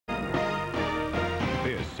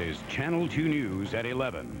is Channel 2 News at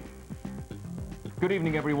 11. Good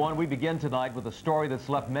evening, everyone. We begin tonight with a story that's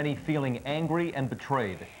left many feeling angry and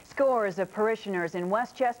betrayed. Scores of parishioners in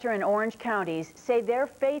Westchester and Orange counties say their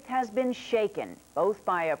faith has been shaken, both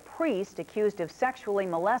by a priest accused of sexually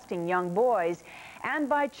molesting young boys and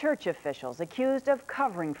by church officials accused of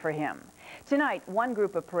covering for him. Tonight, one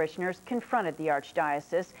group of parishioners confronted the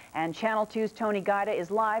Archdiocese, and Channel 2's Tony Guida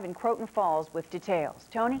is live in Croton Falls with details.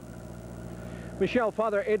 Tony? Michelle,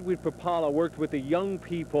 Father Edward Papala worked with the young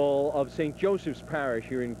people of St. Joseph's Parish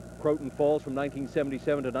here in Croton Falls from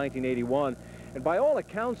 1977 to 1981. And by all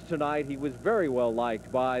accounts tonight, he was very well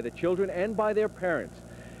liked by the children and by their parents.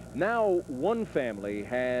 Now, one family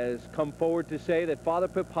has come forward to say that Father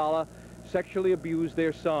Papala sexually abused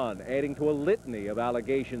their son, adding to a litany of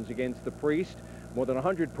allegations against the priest. More than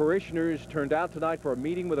 100 parishioners turned out tonight for a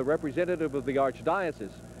meeting with a representative of the Archdiocese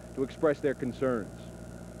to express their concerns.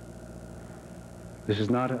 This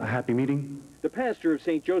is not a happy meeting. The pastor of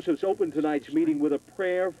St. Joseph's opened tonight's meeting with a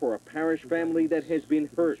prayer for a parish family that has been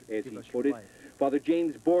hurt, as he put it. Father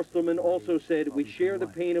James Borstelman also said, "We share the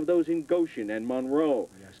pain of those in Goshen and Monroe,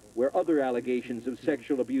 where other allegations of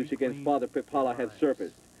sexual abuse against Father Papala have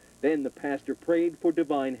surfaced." Then the pastor prayed for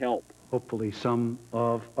divine help. Hopefully some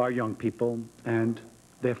of our young people and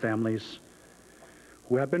their families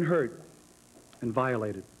who have been hurt and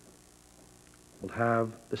violated will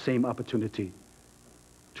have the same opportunity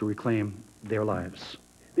to reclaim their lives.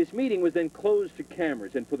 This meeting was then closed to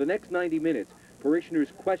cameras, and for the next 90 minutes, parishioners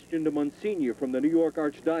questioned a Monsignor from the New York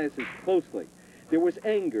Archdiocese closely. There was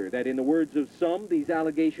anger that, in the words of some, these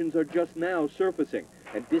allegations are just now surfacing,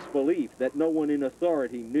 and disbelief that no one in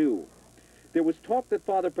authority knew. There was talk that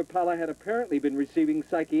Father Papala had apparently been receiving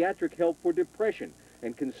psychiatric help for depression,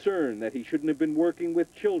 and concern that he shouldn't have been working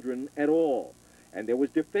with children at all. And there was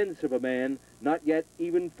defense of a man not yet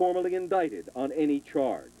even formally indicted on any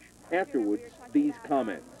charge. Afterwards, these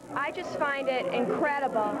comments. I just find it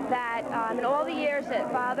incredible that in all the years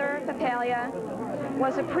that Father Papala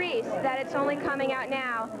was a priest, that it's only coming out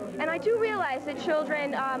now. And I do realize that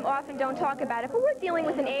children often don't talk about it, but we're dealing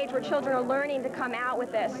with an age where children are learning to come out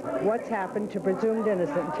with this. What's happened to presumed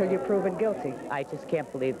innocent until you're proven guilty? I just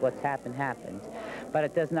can't believe what's happened. But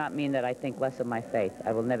it does not mean that I think less of my faith.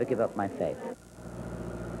 I will never give up my faith.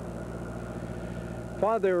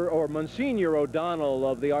 Father or Monsignor O'Donnell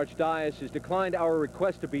of the Archdiocese declined our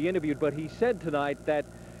request to be interviewed, but he said tonight that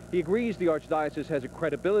he agrees the Archdiocese has a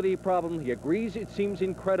credibility problem. He agrees it seems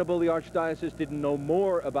incredible the Archdiocese didn't know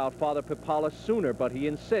more about Father Papala sooner, but he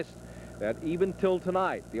insists that even till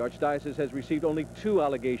tonight, the Archdiocese has received only 2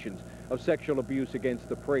 allegations of sexual abuse against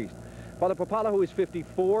the priest. Father Papala, who is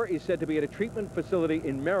 54, is said to be at a treatment facility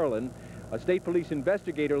in Maryland. A state police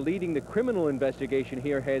investigator leading the criminal investigation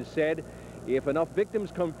here has said if enough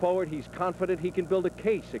victims come forward, he's confident he can build a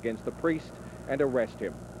case against the priest and arrest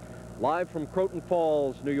him. Live from Croton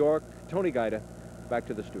Falls, New York, Tony Guida, back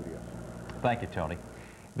to the studio. Thank you, Tony.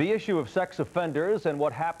 The issue of sex offenders and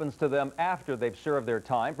what happens to them after they've served their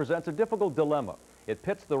time presents a difficult dilemma. It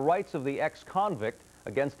pits the rights of the ex-convict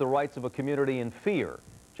against the rights of a community in fear.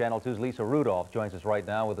 Channel 2's Lisa Rudolph joins us right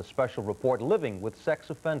now with a special report, Living with Sex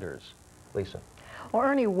Offenders. Lisa. Well,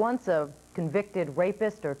 Ernie, once a convicted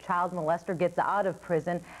rapist or child molester gets out of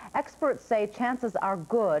prison, experts say chances are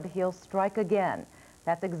good he'll strike again.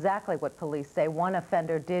 That's exactly what police say one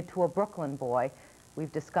offender did to a Brooklyn boy.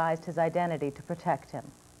 We've disguised his identity to protect him.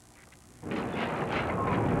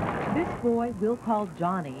 This boy, we'll call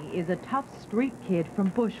Johnny, is a tough street kid from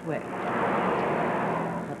Bushwick.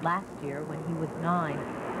 But last year, when he was 9,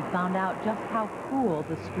 he found out just how cruel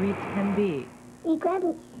the streets can be. He grabbed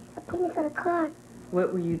me and put me in the car.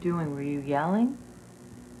 What were you doing? Were you yelling?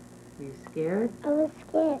 Were you scared? I was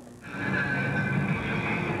scared.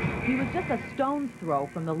 He was just a stone's throw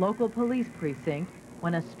from the local police precinct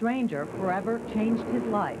when a stranger forever changed his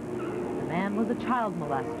life. The man was a child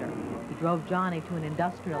molester. He drove Johnny to an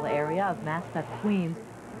industrial area of Mascot, Queens,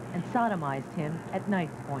 and sodomized him at knife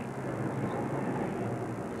point.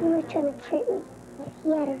 He was trying to trick me. He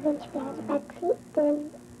had a wrench behind his back seat. Then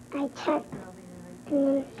I checked, and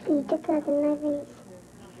then he took out the knife and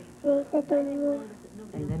he said, "Don't move."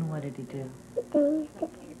 And then what did he do? Then he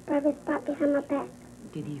stuck his brother's spot behind my back.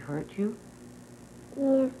 Did he hurt you?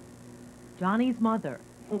 Yeah. Johnny's mother.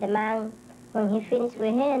 And the man, when he finished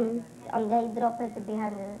with him, they dropped it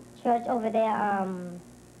behind the church over there,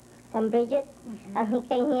 St. Bridget, and he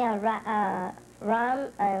came here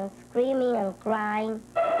run and screaming and crying.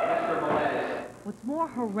 What's more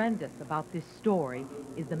horrendous about this story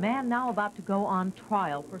is the man now about to go on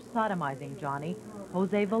trial for sodomizing Johnny,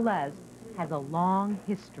 Jose Velez, has a long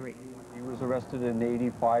history. He was arrested in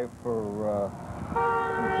 '85 for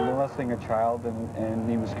molesting a child, and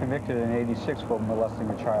he was convicted in '86 for molesting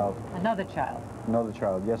a child. Another child? Another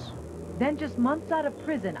child, yes. Then just months out of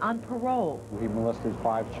prison on parole. He molested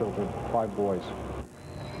 5 children, 5 boys.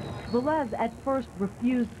 Velez at first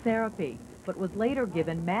refused therapy, but was later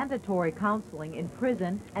given mandatory counseling in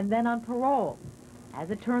prison and then on parole.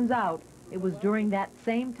 As it turns out, it was during that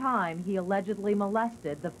same time he allegedly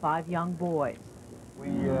molested the 5 young boys. We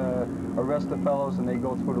arrest the fellows and they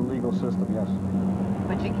go through the legal system, yes.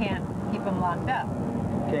 But you can't keep them locked up.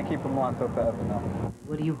 Can't keep them locked up forever, no.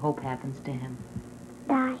 What do you hope happens to him?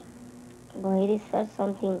 Die. But he deserves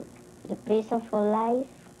something, the prison for life,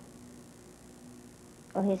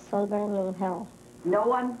 or his soul burning in hell. No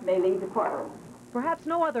one may leave the courtroom. Perhaps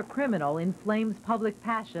no other criminal inflames public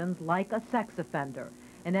passions like a sex offender.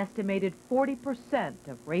 An estimated 40%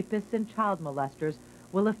 of rapists and child molesters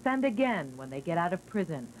will offend again when they get out of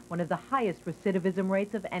prison, one of the highest recidivism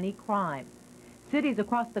rates of any crime. Cities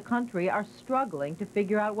across the country are struggling to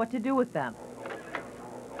figure out what to do with them.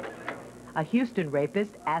 A Houston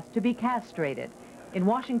rapist asked to be castrated. In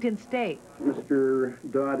Washington State, Mr.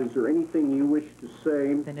 Dodd, is there anything you wish to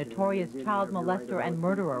say? the notorious child molester and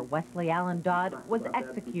murderer Wesley Allen Dodd was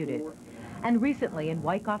executed. And recently in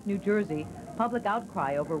Wyckoff, New Jersey, public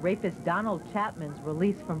outcry over rapist Donald Chapman's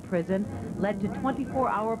release from prison led to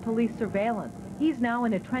 24-hour police surveillance. He's now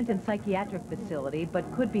in a Trenton psychiatric facility,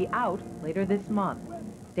 but could be out later this month.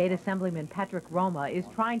 State Assemblyman Patrick Roma is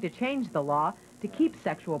trying to change the law to keep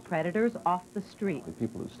sexual predators off the street. The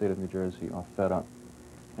people of the state of New Jersey are fed up,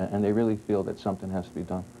 and they really feel that something has to be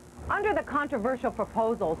done. Under the controversial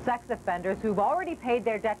proposal, sex offenders who've already paid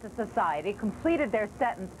their debt to society, completed their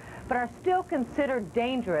sentence, but are still considered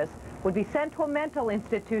dangerous, would be sent to a mental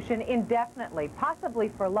institution indefinitely, possibly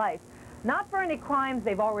for life, not for any crimes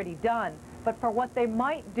they've already done, but for what they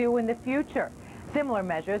might do in the future. Similar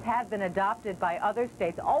measures have been adopted by other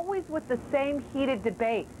states, always with the same heated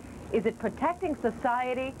debate. Is it protecting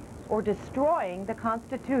society or destroying the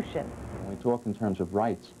Constitution? When we talk in terms of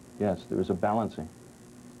rights, yes, there is a balancing.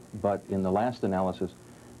 But in the last analysis,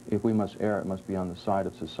 if we must err, it must be on the side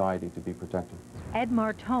of society to be protected. Ed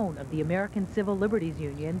Martone of the American Civil Liberties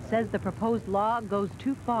Union says the proposed law goes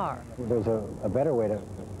too far. There's a better way to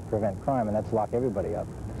prevent crime, and that's lock everybody up.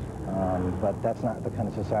 But that's not the kind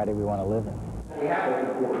of society we want to live in. We have,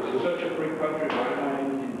 of course. It's such a free country, why not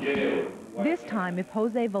in jail? This time, if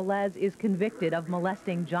Jose Velez is convicted of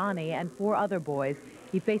molesting Johnny and 4 other boys,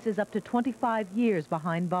 he faces up to 25 years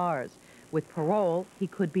behind bars. With parole, he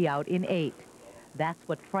could be out in 8. That's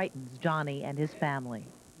what frightens Johnny and his family.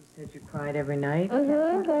 You said you cried every night?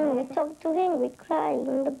 Mm-hmm. We talked to him, we cried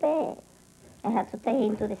in the bed. I had to take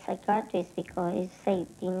him to the psychiatrist because he said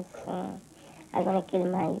things, I'm going to kill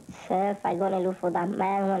myself, I'm going to look for that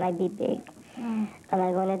man when I be big, and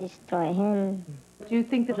I'm going to destroy him. Do you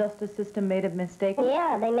think the justice system made a mistake?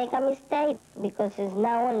 Yeah, they make a mistake because it's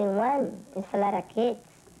not only one, it's a lot of kids.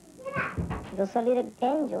 Those are little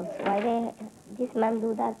angels. Why this man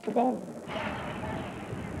do that to them?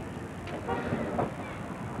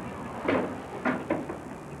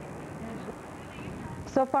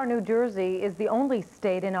 So far, New Jersey is the only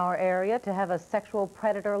state in our area to have a sexual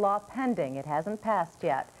predator law pending. It hasn't passed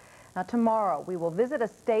yet. Now, tomorrow, we will visit a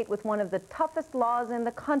state with one of the toughest laws in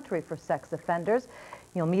the country for sex offenders.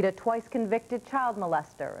 You'll meet a twice-convicted child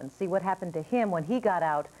molester and see what happened to him when he got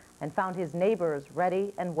out and found his neighbors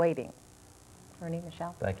ready and waiting. Ernie,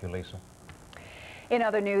 Michelle. Thank you, Lisa. In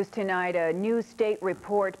other news tonight, a new state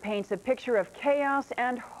report paints a picture of chaos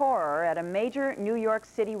and horror at a major New York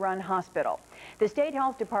City-run hospital. The State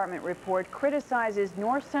Health Department report criticizes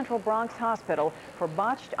North Central Bronx Hospital for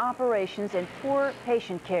botched operations and poor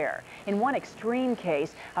patient care. In one extreme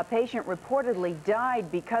case, a patient reportedly died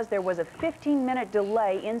because there was a 15-minute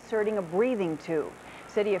delay inserting a breathing tube.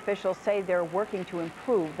 City officials say they're working to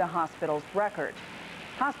improve the hospital's record.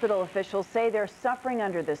 Hospital officials say they're suffering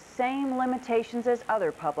under the same limitations as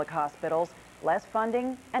other public hospitals, less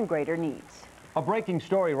funding and greater needs. A breaking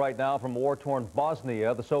story right now from war-torn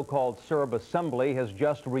Bosnia. The so-called Serb Assembly has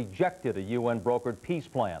just rejected a UN-brokered peace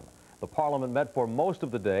plan. The parliament met for most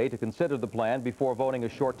of the day to consider the plan before voting a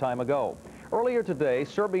short time ago. Earlier today,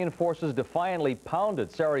 Serbian forces defiantly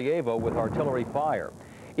pounded Sarajevo with artillery fire.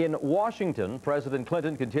 In Washington, President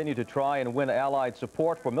Clinton continued to try and win Allied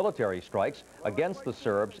support for military strikes against the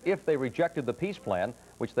Serbs if they rejected the peace plan,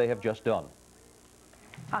 which they have just done.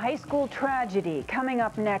 A high school tragedy coming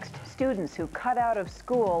up next. Students who cut out of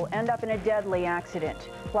school end up in a deadly accident.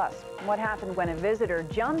 Plus, what happened when a visitor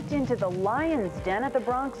jumped into the lion's den at the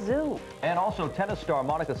Bronx Zoo. And also, tennis star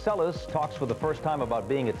Monica Seles talks for the first time about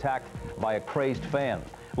being attacked by a crazed fan.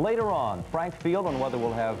 Later on, Frank Field on whether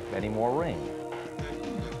we'll have any more rain.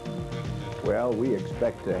 Well, we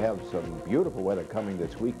expect to have some beautiful weather coming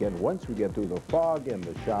this weekend once we get through the fog and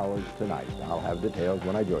the showers tonight. I'll have details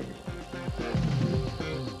when I join you.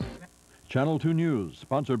 Channel 2 News,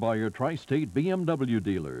 sponsored by your Tri-State BMW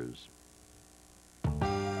dealers.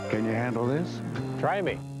 Can you handle this? Try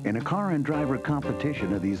me. In a car and driver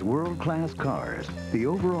competition of these world-class cars, the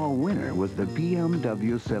overall winner was the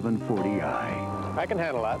BMW 740i. I can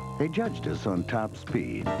handle that. They judged us on top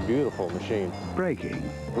speed. Beautiful machine. Braking.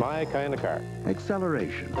 My kind of car.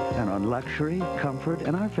 Acceleration. And on luxury, comfort,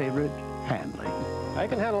 and our favorite, handling. I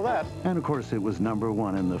can handle that. And of course, it was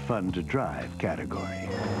 #1 in the fun to drive category.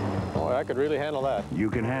 Boy, I could really handle that. You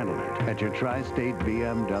can handle it at your Tri-State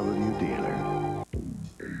BMW dealer.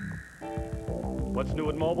 What's new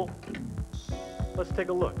at Mobile? Let's take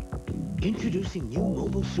a look. Introducing new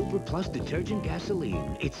Mobile Super Plus detergent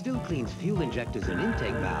gasoline. It still cleans fuel injectors and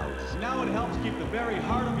intake valves. Now it helps keep the very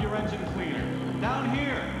heart of your engine cleaner. Down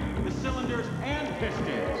here, the cylinders and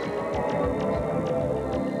pistons.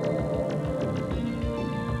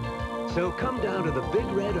 So come down to the Big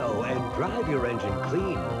Red O and drive your engine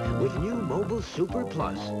clean with new Mobile Super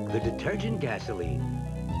Plus, the detergent gasoline.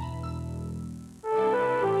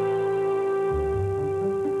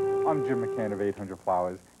 I'm Jim McCann of 800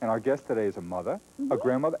 Flowers, and our guest today is a mother, a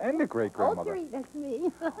grandmother, and a great-grandmother. All three, that's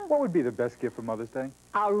me. What would be the best gift for Mother's Day?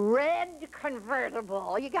 A red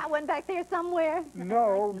convertible. You got one back there somewhere?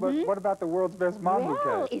 No, but what about the world's best mom Well,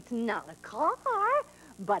 bouquet? it's not a car,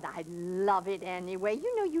 but I love it anyway.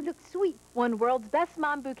 You know you look sweet. One world's best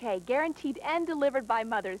mom bouquet, guaranteed and delivered by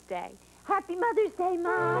Mother's Day. Happy Mother's Day,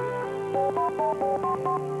 Mom.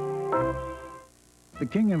 The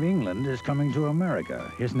King of England is coming to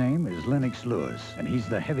America. His name is Lennox Lewis, and he's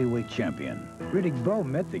the heavyweight champion. Riddick Bowe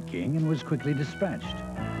met the King and was quickly dispatched.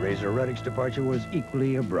 Razor Ruddock's departure was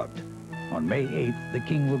equally abrupt. On May 8th, the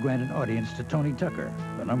King will grant an audience to Tony Tucker,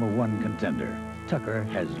 the #1 contender. Tucker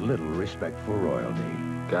has little respect for royalty.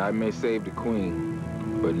 God may save the Queen,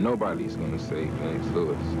 but nobody's going to save Lennox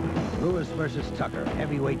Lewis. Lewis versus Tucker,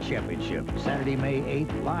 heavyweight championship, Saturday, May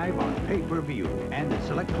 8th, live on pay-per-view and at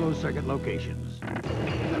select closed-circuit locations.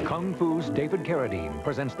 Kung Fu's David Carradine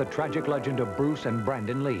presents the tragic legend of Bruce and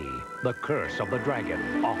Brandon Lee, The Curse of the Dragon,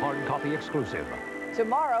 a hard copy exclusive.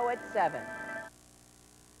 Tomorrow at 7.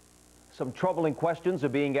 Some troubling questions are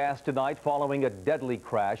being asked tonight following a deadly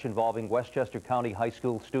crash involving Westchester County High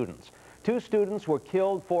School students. 2 students were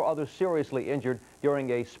killed, 4 others seriously injured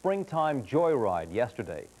during a springtime joyride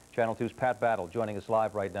yesterday. Channel 2's Pat Battle joining us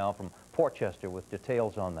live right now from Portchester with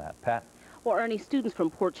details on that. Pat? Well, Ernie, students from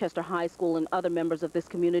Portchester High School and other members of this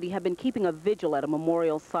community have been keeping a vigil at a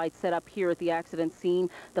memorial site set up here at the accident scene.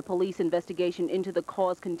 The police investigation into the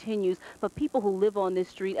cause continues, but people who live on this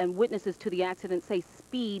street and witnesses to the accident say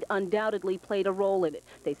speed undoubtedly played a role in it.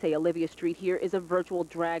 They say Olivia Street here is a virtual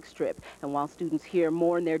drag strip, and while students here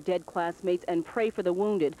mourn their dead classmates and pray for the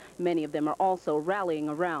wounded, many of them are also rallying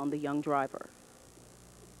around the young driver.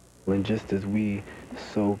 And just as we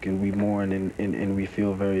soak and we mourn and we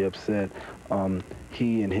feel very upset,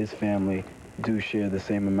 he and his family do share the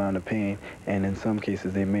same amount of pain, and in some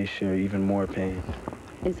cases they may share even more pain.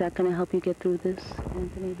 Is that going to help you get through this,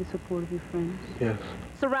 Anthony, the support of your friends? Yes.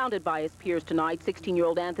 Surrounded by his peers tonight,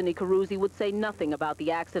 16-year-old Anthony Carusi would say nothing about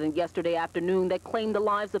the accident yesterday afternoon that claimed the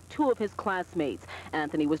lives of 2 of his classmates.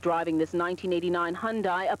 Anthony was driving this 1989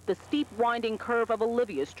 Hyundai up the steep, winding curve of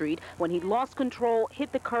Olivia Street when he lost control,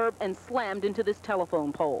 hit the curb, and slammed into this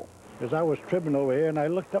telephone pole. As I was tripping over here, and I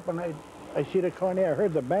looked up, and I see the car there. I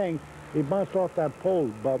heard the bang. He bounced off that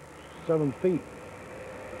pole about 7 feet.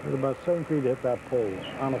 It was about 7 feet to hit that pole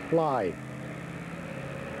on a fly.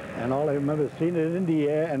 And all I remember is seeing it in the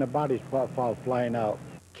air and the bodies fall flying out.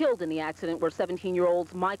 Killed in the accident were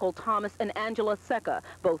 17-year-olds Michael Thomas and Angela Secca,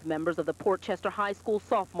 both members of the Portchester High School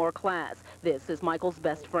sophomore class. This is Michael's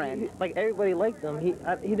best friend. Like, everybody liked him. He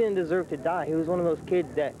didn't deserve to die. He was one of those kids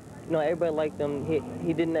that, you know, everybody liked him.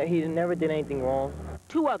 He never did anything wrong.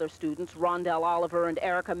 2 other students, Rondell Oliver and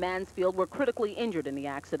Erica Mansfield, were critically injured in the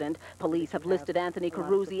accident. Police have listed Anthony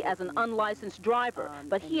Carusi as an unlicensed driver,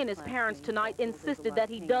 but he and his parents tonight insisted that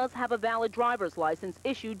he does have a valid driver's license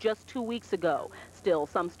issued just 2 weeks ago. Still,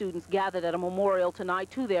 some students gathered at a memorial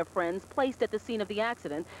tonight to their friends placed at the scene of the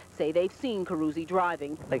accident say they've seen Carusi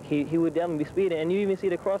driving. Like, he would definitely be speeding, and you even see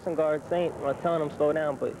the crossing guard saying, or telling him slow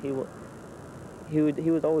down, but he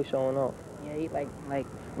was always showing off. Yeah, he like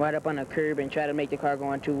right up on the curb and try to make the car go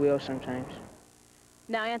on 2 wheels sometimes.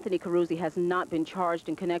 Now, Anthony Caruzzi has not been charged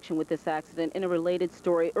in connection with this accident. In a related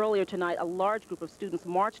story, earlier tonight, a large group of students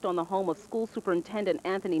marched on the home of school superintendent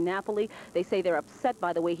Anthony Napoli. They say they're upset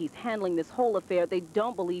by the way he's handling this whole affair. They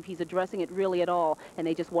don't believe he's addressing it really at all, and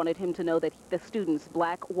they just wanted him to know that the students,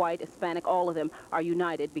 black, white, Hispanic, all of them, are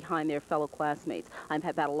united behind their fellow classmates. I'm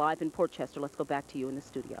Pat Battle live in Port Chester. Let's go back to you in the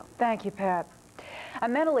studio. Thank you, Pat. A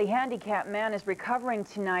mentally handicapped man is recovering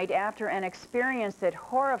tonight after an experience that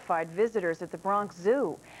horrified visitors at the Bronx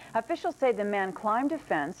Zoo. Officials say the man climbed a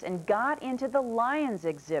fence and got into the lions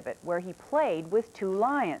exhibit, where he played with 2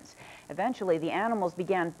 lions. Eventually, the animals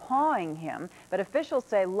began pawing him, but officials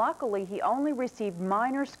say luckily he only received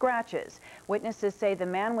minor scratches. Witnesses say the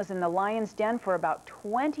man was in the lion's den for about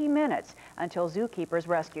 20 minutes until zookeepers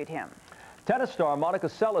rescued him. Tennis star Monica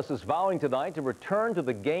Seles is vowing tonight to return to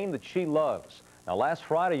the game that she loves. Now, last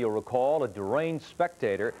Friday, you'll recall, a deranged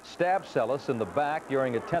spectator stabbed Seles in the back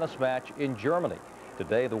during a tennis match in Germany.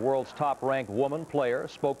 Today, the world's top-ranked woman player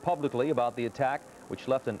spoke publicly about the attack, which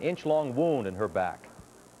left an inch-long wound in her back.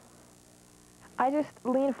 I just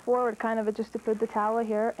leaned forward kind of just to put the towel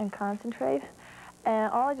here and concentrate.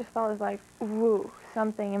 And all I just felt was like, woo,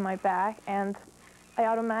 something in my back. And I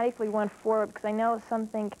automatically went forward because I know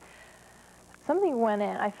something went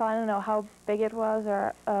in. I don't know how big it was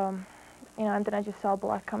or, you know, and then I just saw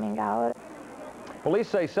blood coming out. Police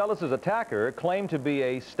say Seles' attacker claimed to be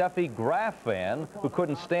a Steffi Graf fan who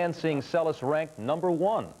couldn't stand seeing Seles ranked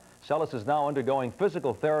 #1. Seles is now undergoing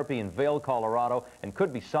physical therapy in Vail, Colorado, and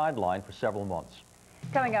could be sidelined for several months.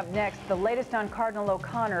 Coming up next, the latest on Cardinal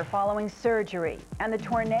O'Connor following surgery and the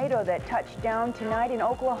tornado that touched down tonight in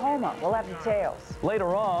Oklahoma. We'll have details.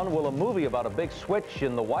 Later on, will a movie about a big switch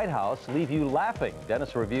in the White House leave you laughing?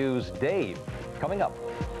 Dennis reviews Dave. Coming up.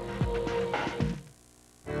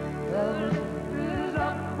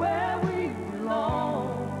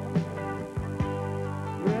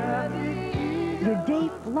 Your day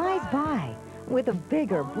flies by with a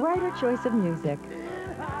bigger, brighter choice of music.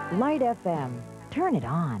 Light FM. Turn it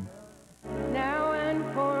on. Now and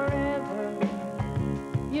forever,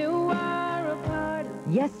 you are a part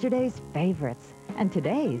of Yesterday's favorites and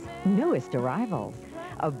today's newest arrivals.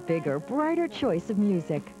 A bigger, brighter choice of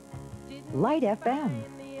music. Light FM.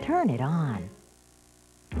 Turn it on.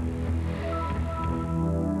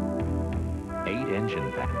 8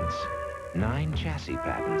 engine patents, 9 chassis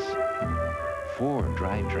patents, 4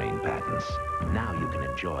 drivetrain patents. Now you can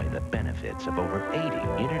enjoy the benefits of over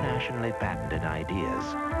 80 internationally patented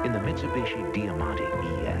ideas in the Mitsubishi Diamante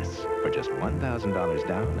ES for just $1,000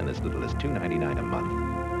 down and as little as $299 a month.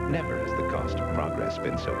 Never has the cost of progress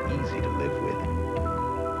been so easy to live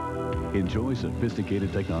with. Enjoy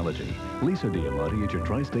sophisticated technology. Lisa Diamante at your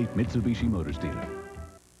Tri-State Mitsubishi Motors dealer.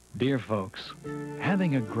 Dear folks,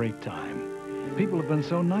 having a great time. People have been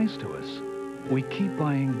so nice to us. We keep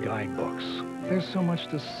buying guidebooks. There's so much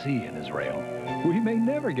to see in Israel. We may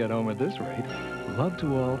never get home at this rate. Love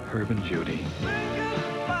to all, Herb and Judy.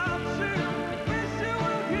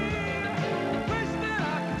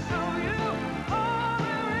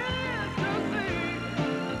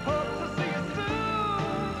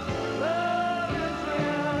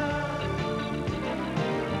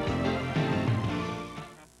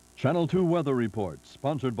 Channel 2 Weather Report,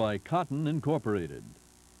 sponsored by Cotton Incorporated.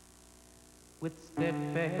 with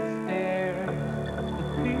steadfast stare. The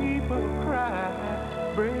people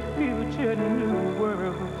cry, brave future, new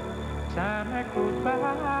world. Time that goes by,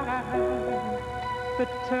 the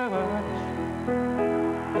touch,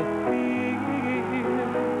 the feel,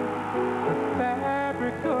 the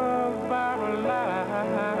fabric of our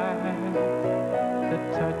lives. The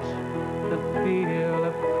touch, the feel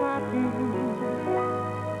of cotton,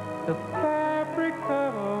 the fabric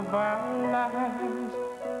of our lives.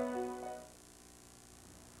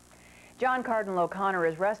 John Cardinal O'Connor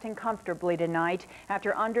is resting comfortably tonight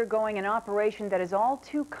after undergoing an operation that is all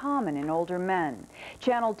too common in older men.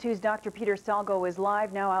 Channel 2's Dr. Peter Salgo is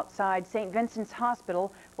live now outside St. Vincent's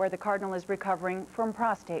Hospital, where the Cardinal is recovering from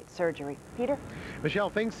prostate surgery. Peter?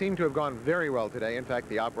 Michelle, things seem to have gone very well today. In fact,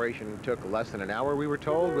 the operation took less than an hour, we were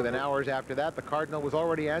told. Within hours after that, the Cardinal was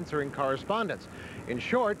already answering correspondence. In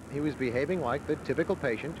short, he was behaving like the typical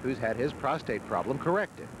patient who's had his prostate problem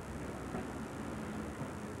corrected.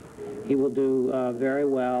 He will do very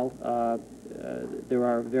well. There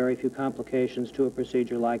are very few complications to a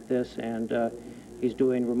procedure like this, and he's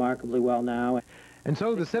doing remarkably well now. And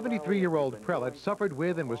so the 73-year-old prelate suffered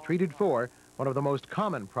with and was treated for one of the most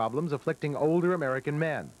common problems afflicting older American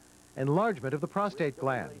men, enlargement of the prostate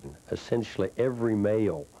gland. Essentially every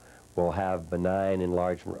male will have benign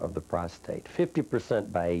enlargement of the prostate,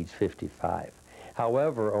 50% by age 55.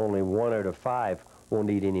 However, only 1 out of 5 will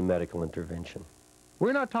need any medical intervention.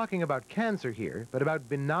 We're not talking about cancer here, but about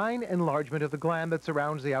benign enlargement of the gland that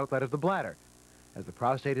surrounds the outlet of the bladder. As the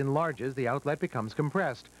prostate enlarges, the outlet becomes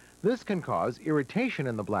compressed. This can cause irritation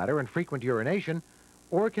in the bladder and frequent urination,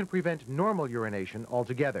 or it can prevent normal urination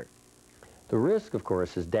altogether. The risk, of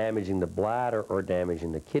course, is damaging the bladder or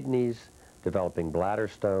damaging the kidneys, developing bladder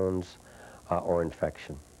stones, or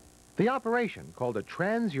infection. The operation, called a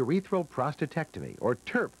transurethral prostatectomy, or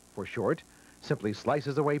TURP for short, simply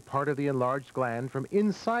slices away part of the enlarged gland from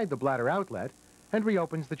inside the bladder outlet and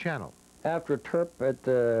reopens the channel. After a TURP, at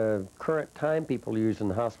the current time, people are usually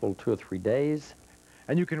in the hospital 2 or 3 days.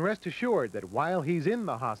 And you can rest assured that while he's in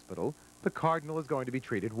the hospital, the Cardinal is going to be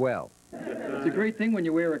treated well. It's a great thing when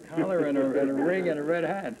you wear a collar and a ring and a red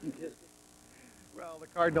hat. Well, the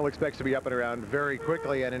Cardinal expects to be up and around very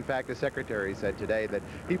quickly, and in fact, the Secretary said today that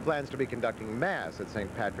he plans to be conducting Mass at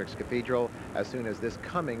St. Patrick's Cathedral as soon as this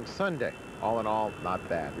coming Sunday. All in all, not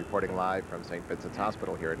bad. Reporting live from St. Vincent's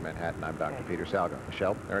Hospital here in Manhattan, I'm Dr. Peter Salgo.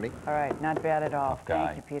 Michelle, Ernie? All right, not bad at all.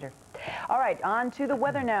 Thank you, Peter. All right, on to the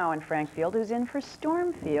weather now, and Frank Field, who's in for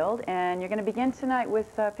Stormfield, and you're going to begin tonight with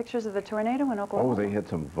pictures of the tornado in Oklahoma. Oh, they hit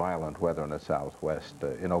some violent weather in the southwest.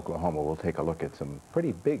 In Oklahoma, we'll take a look at some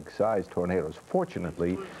pretty big-sized tornadoes.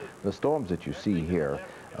 Fortunately, the storms that you see here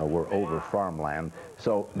were over farmland,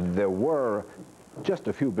 so there were just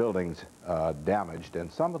a few buildings damaged,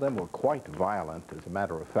 and some of them were quite violent. As a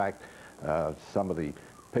matter of fact, some of the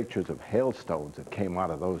pictures of hailstones that came out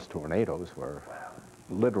of those tornadoes were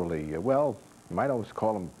literally, well, you might almost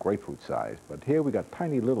call them grapefruit size. But here we got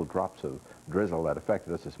tiny little drops of drizzle that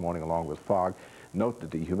affected us this morning along with fog. Note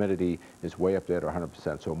that the humidity is way up there to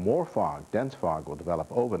 100%. So more fog, dense fog, will develop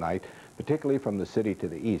overnight, particularly from the city to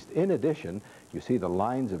the east. In addition, you see the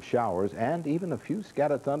lines of showers and even a few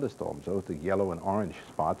scattered thunderstorms, those the yellow and orange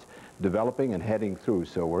spots, developing and heading through.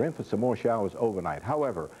 So we're in for some more showers overnight.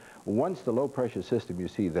 However, once the low-pressure system you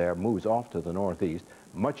see there moves off to the northeast,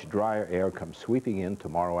 much drier air comes sweeping in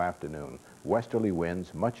tomorrow afternoon. Westerly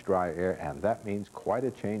winds, much drier air, and that means quite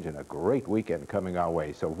a change and a great weekend coming our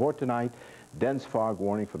way. So for tonight, dense fog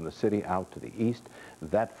warning from the city out to the east.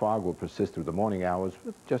 That fog will persist through the morning hours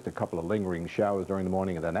with just a couple of lingering showers during the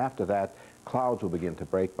morning, and then after that, clouds will begin to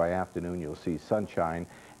break. By afternoon, you'll see sunshine,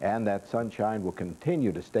 and that sunshine will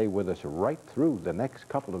continue to stay with us right through the next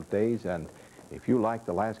couple of days. And if you like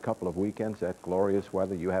the last couple of weekends, that glorious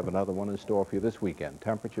weather, you have another one in store for you this weekend.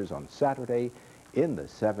 Temperatures on Saturday in the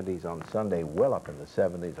 70s, on Sunday well up in the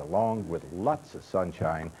 70s, along with lots of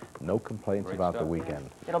sunshine. No complaints about the weekend.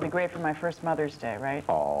 It'll be great for my first Mother's Day, right?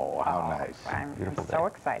 Oh, how nice. I'm so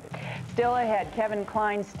excited. Still ahead, Kevin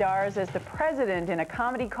Kline stars as the president in a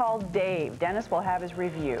comedy called Dave. Dennis will have his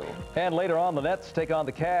review. And later on, the Nets take on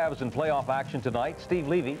the Cavs in playoff action tonight. Steve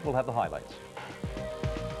Levy will have the highlights.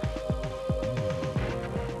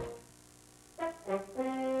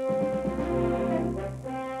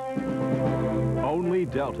 Only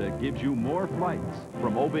Delta gives you more flights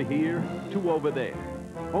from over here to over there.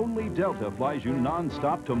 Only Delta flies you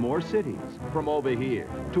non-stop to more cities from over here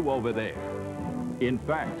to over there. In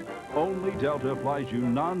fact, only Delta flies you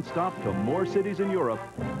non-stop to more cities in Europe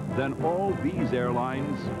than all these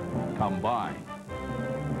airlines combined.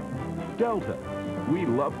 Delta, we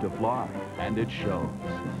love to fly, and it shows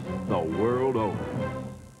the world over.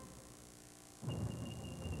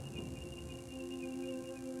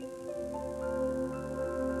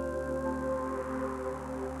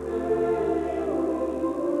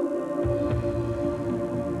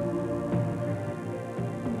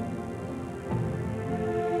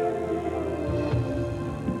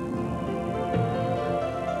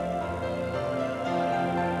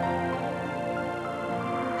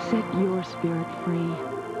 Set your spirit free.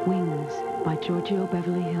 Wings by Giorgio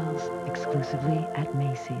Beverly Hills, exclusively at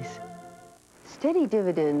Macy's. Steady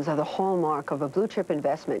dividends are the hallmark of a blue chip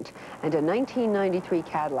investment, and a 1993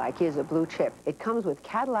 Cadillac is a blue chip. It comes with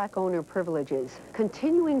Cadillac owner privileges,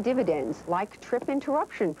 continuing dividends like trip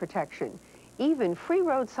interruption protection, even free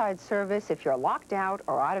roadside service if you're locked out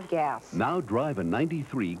or out of gas. Now drive a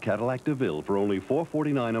 93 Cadillac DeVille for only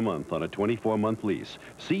 $449 a month on a 24-month lease.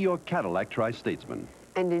 See your Cadillac Tri-Statesman.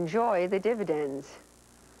 And enjoy the dividends.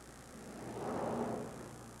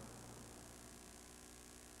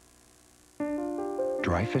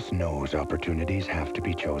 Dreyfus knows opportunities have to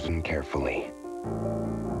be chosen carefully,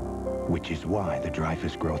 which is why the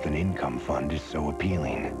Dreyfus Growth and Income Fund is so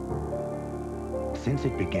appealing. Since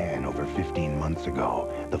it began over 15 months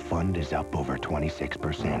ago, the fund is up over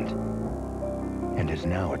 26% and has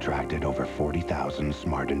now attracted over 40,000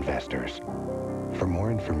 smart investors. For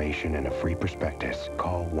more information and a free prospectus,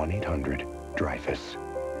 call 1-800-DREYFUS.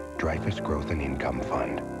 Dreyfus Growth and Income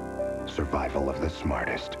Fund. Survival of the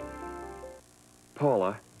smartest. Paul,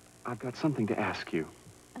 I've got something to ask you.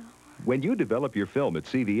 When you develop your film at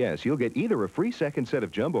CVS, you'll get either a free second set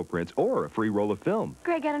of jumbo prints or a free roll of film.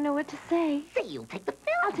 Greg, I don't know what to say. Say you'll take the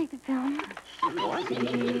film. I'll take the film.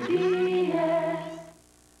 CVS.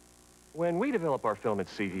 When we develop our film at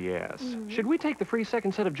CVS, should we take the free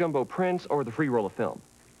second set of jumbo prints or the free roll of film?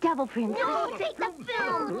 Double print. No, take the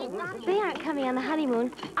film. They aren't coming on the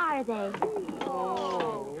honeymoon, are they?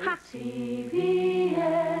 Ha.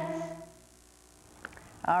 CVS.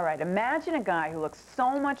 All right, imagine a guy who looks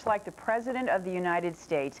so much like the President of the United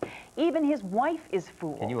States. Even his wife is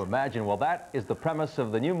fooled. Can you imagine? Well, that is the premise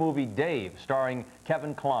of the new movie Dave, starring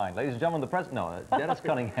Kevin Kline. Ladies and gentlemen, the President... No, Dennis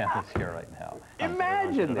Cunningham is here right now.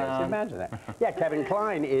 Imagine this. Imagine that. Yeah, Kevin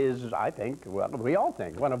Kline is, I think, well, we all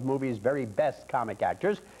think, one of movies' very best comic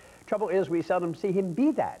actors. Trouble is, we seldom see him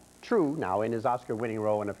be that. True, now in his Oscar-winning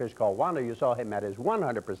role in A Fish Called Wanda, you saw him at his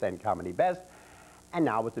 100% comedy best. And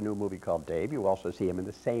now with the new movie called Dave, you also see him in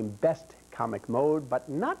the same best comic mode, but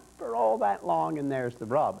not for all that long, and there's the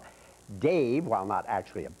rub. Dave, while not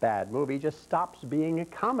actually a bad movie, just stops being a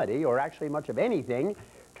comedy, or actually much of anything,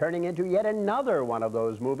 turning into yet another one of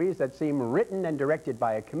those movies that seem written and directed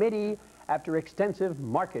by a committee after extensive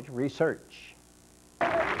market research.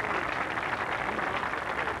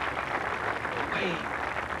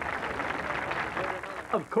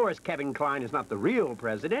 Of course, Kevin Kline is not the real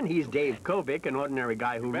president. He's Dave Kovic, an ordinary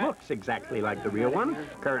guy who looks exactly like the real one,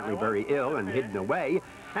 currently very ill and hidden away.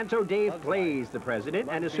 And so Dave plays the president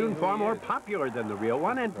and is soon far more popular than the real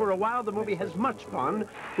one. And for a while, the movie has much fun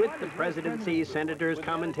with the presidency, senators,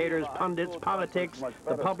 commentators, pundits, politics,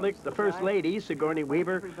 the public, the First Lady, Sigourney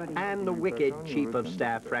Weaver, and the wicked Chief of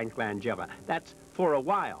Staff, Frank Langella. That's for a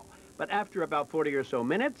while. But after about 40 or so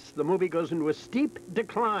minutes, the movie goes into a steep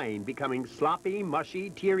decline, becoming sloppy, mushy,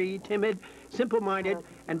 teary, timid, simple-minded,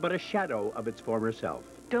 and but a shadow of its former self.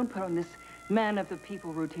 Don't put on this man of the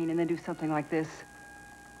people routine and then do something like this.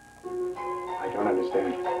 I don't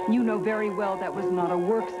understand. You know very well that was not a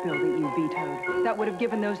works bill that you vetoed. That would have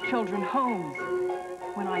given those children homes.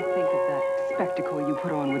 When I think of that spectacle you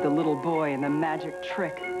put on with the little boy and the magic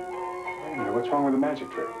trick. Wait a minute, what's wrong with the magic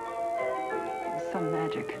trick? It was some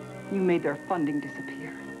magic. You made their funding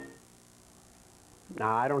disappear.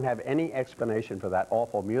 Now, I don't have any explanation for that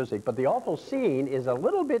awful music, but the awful scene is a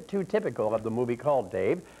little bit too typical of the movie called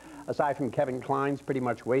Dave. Aside from Kevin Kline's pretty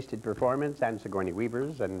much wasted performance and Sigourney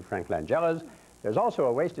Weaver's and Frank Langella's, there's also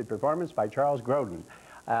a wasted performance by Charles Grodin.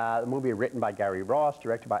 The movie written by Gary Ross,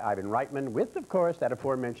 directed by Ivan Reitman, with, of course, that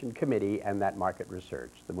aforementioned committee and that market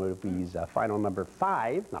research. The movie's final number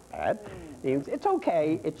 5, not bad, means it's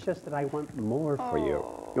okay, it's just that I want more for you.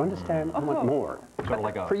 You understand? I want more. Sort of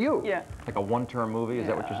like a... For you. Yeah. Like a one-term movie, is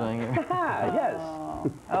that what you're saying here? Yes.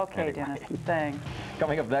 Okay, Anyway. Dennis, thanks.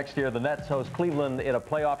 Coming up next year, the Nets host Cleveland in a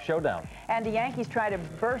playoff showdown. And the Yankees try to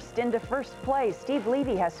burst into first place. Steve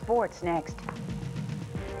Levy has sports next.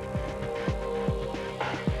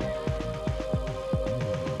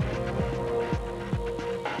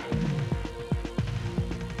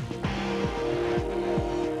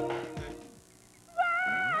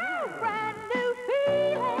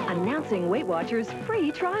 Announcing Weight Watchers'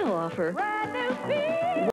 free trial offer.